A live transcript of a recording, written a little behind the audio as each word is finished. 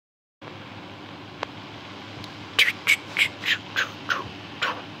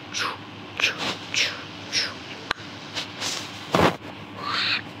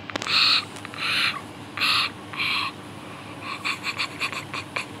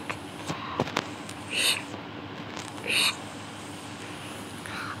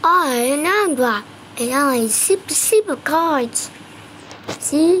and I'm black, and I super cards.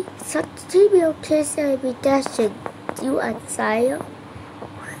 See, such trivial case every dashed you and sire.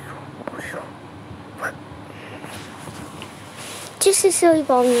 This is a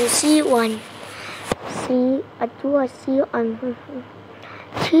bomb you see one. See, I do a see on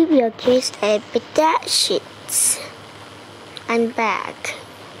trivial case every dashes. And back.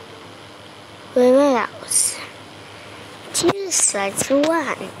 Where else? Just like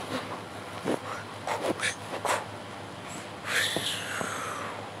one.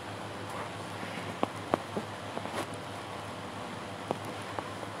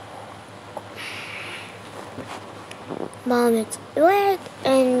 Mom, it's red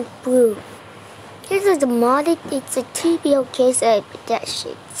and blue. This is the model. It's a TBO case of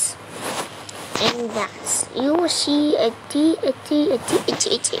pedestrians. And that's you will see a T.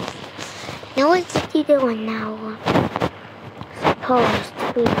 Now it's a T one now. Supposed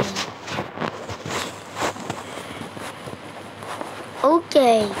to be.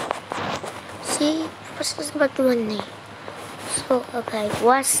 Okay. See, what's this about doing? So okay,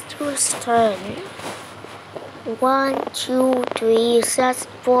 what's your turn? 1, 2, 3,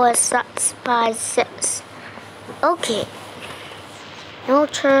 4, 5, 6. Okay. Your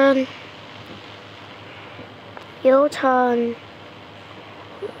turn. Your turn.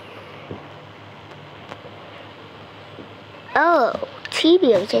 Oh,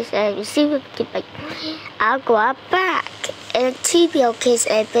 TBO case I receive it. I'll go up back. And TBO case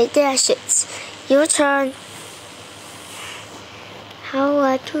I dashes. Your turn.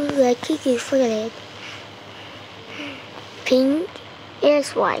 How do I kick you for it? Pink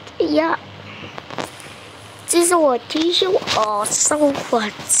is white. Yeah. This is what tissue or so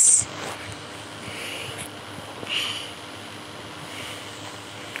what?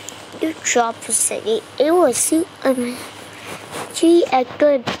 You drop the city. It was suit She a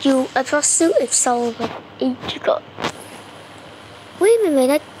good you a pursuit if so but each go. Wait a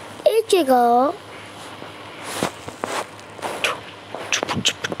minute. Each go.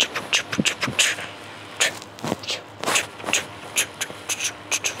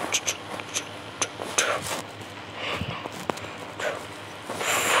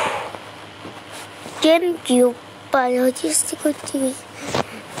 GameCube biological TV.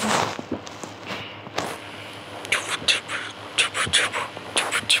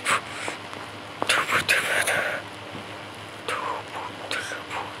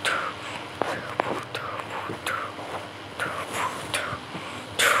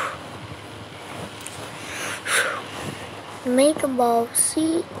 Make a ball.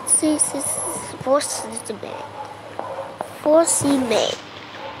 See, this is force to make. Force made.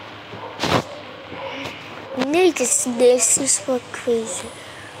 This is for crazy.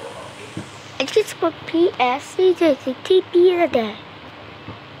 I just put PSC to TP today.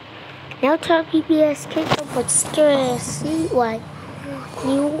 Now turn PPS kick up with stress. See what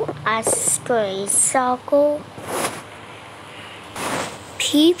you as stress circle.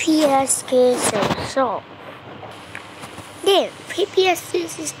 PPS kids are so. There, PPS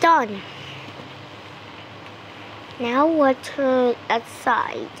is done. Now we'll turn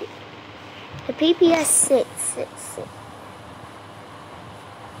outside. The PPS 6.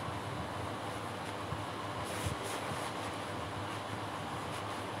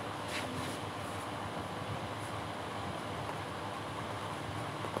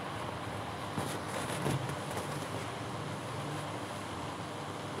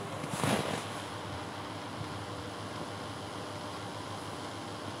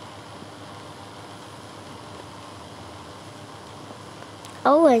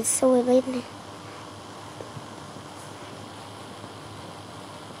 Oh, it's so late.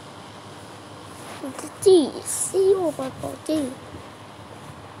 See what my body.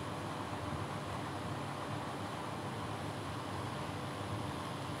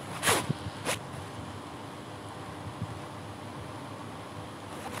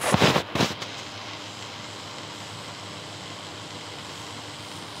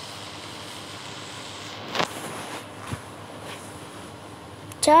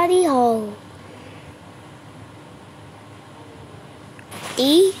 Johnny Ho.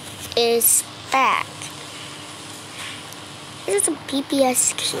 D is back. This is a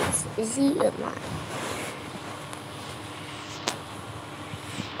PPS case. Z of mine.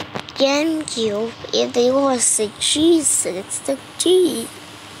 GameCube. If they was a G, it's the G.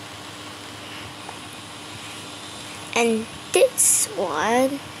 And this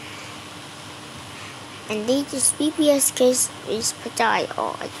one. And this PPS case is Padai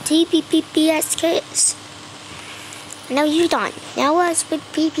or TPPS case. Now you're done. Now let's put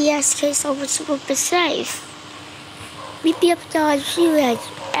PPS case over super safe. PPS Padai,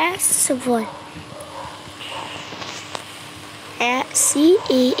 S1.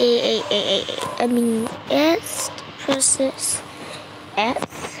 C-E-A-A-A-A. I mean S versus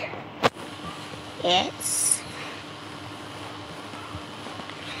S. S.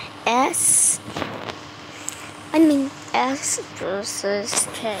 S. I mean S versus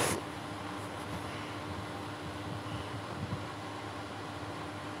K.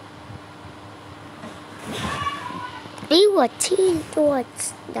 They were T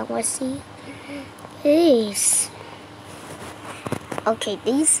dots. That was C. This. Okay,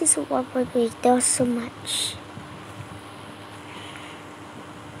 this is what we do so much.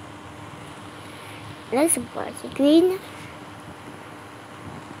 Let's put the green.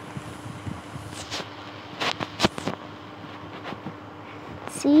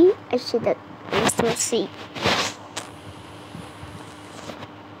 C, I should have Mr. C.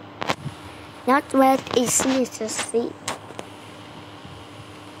 Not red is Mr. C.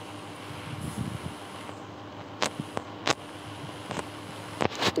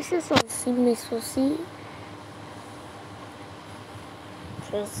 This is on C, Mr. C.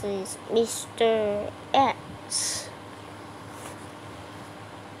 This is Mr. X.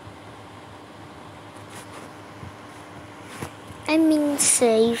 I mean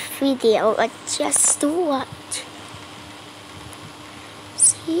save video, just what?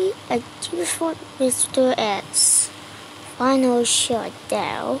 See, I just want Mr. X. Final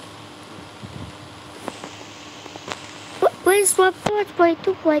shutdown. Where's my birthday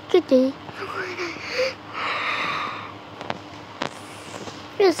to work today?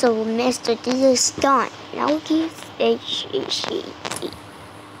 So Mr. D is gone. Now he's H-E-C-D.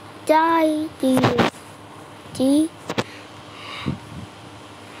 Die, D.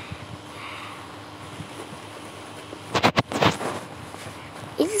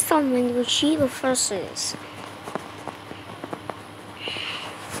 This is someone retriever versus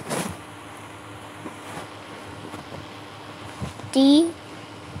D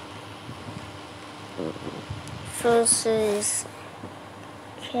versus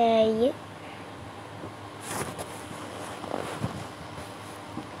K.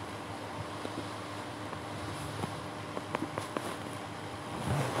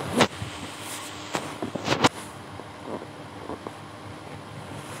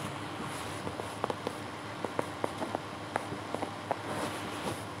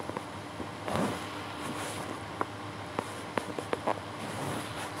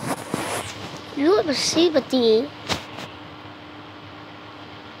 You ever see the D?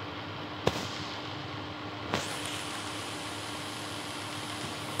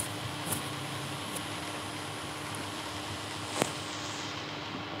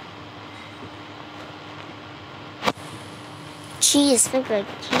 G is bigger.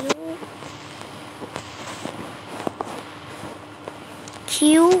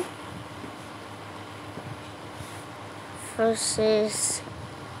 Q versus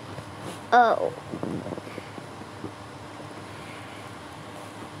O.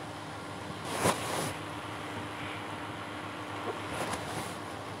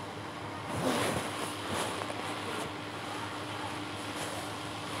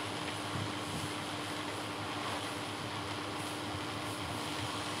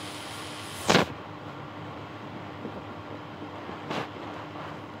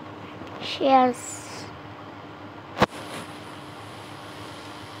 Yes.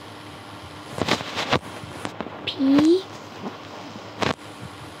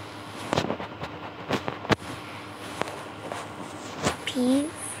 P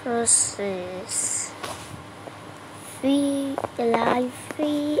versus V, live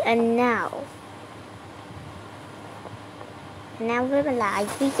V, and now we're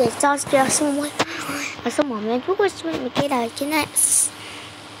live V. Để cho someone mình cũng có mình cái đời trên này.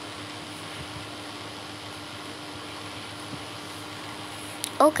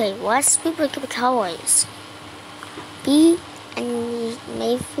 Okay, what's people give colors? B and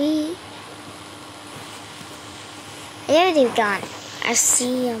maybe. There they've gone. I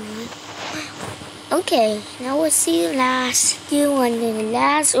see them. Okay, now we'll see you in the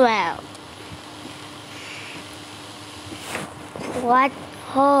last round. What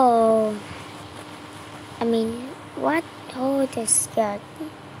hole? What hole is that?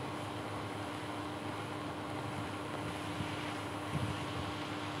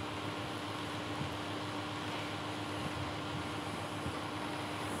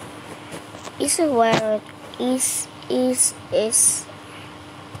 Is a word is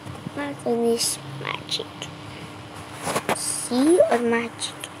nothing is magic. C or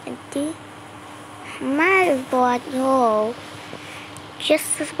magic and D. My board no.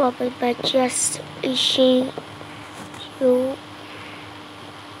 Just as probably but just is she you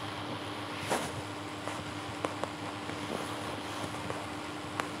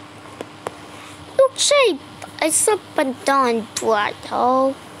shape. It's up and down black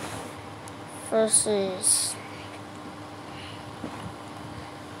hole versus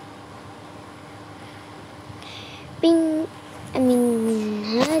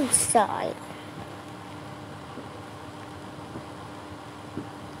head side.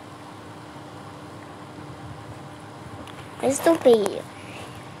 It's the bee.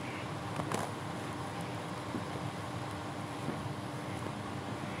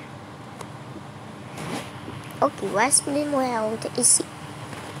 Okay, what's the world? Is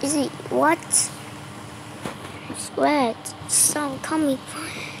it what? Sweat. So coming.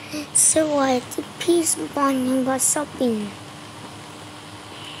 So what? The piece one was something.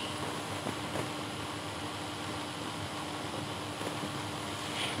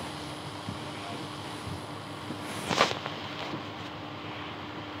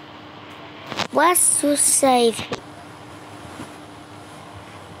 What's to save?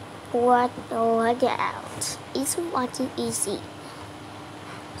 What out? It's what easy.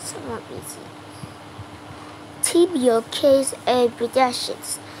 Somewhat easy. Tibial case and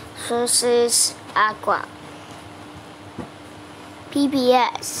projections versus Aqua.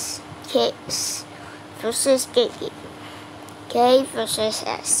 PBS case versus Gigi. K versus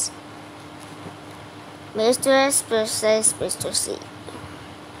S. Mr. S versus Mr. C.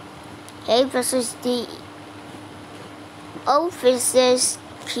 A versus D. O versus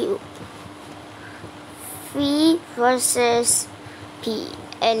Q. V versus P.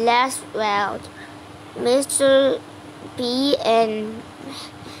 And last round, Mr. B and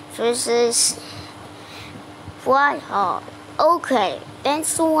versus Whitehall. Okay,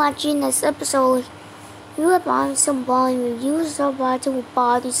 thanks for watching this episode. You are buying some body reviews about the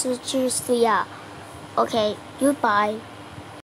body surgery. Okay, goodbye.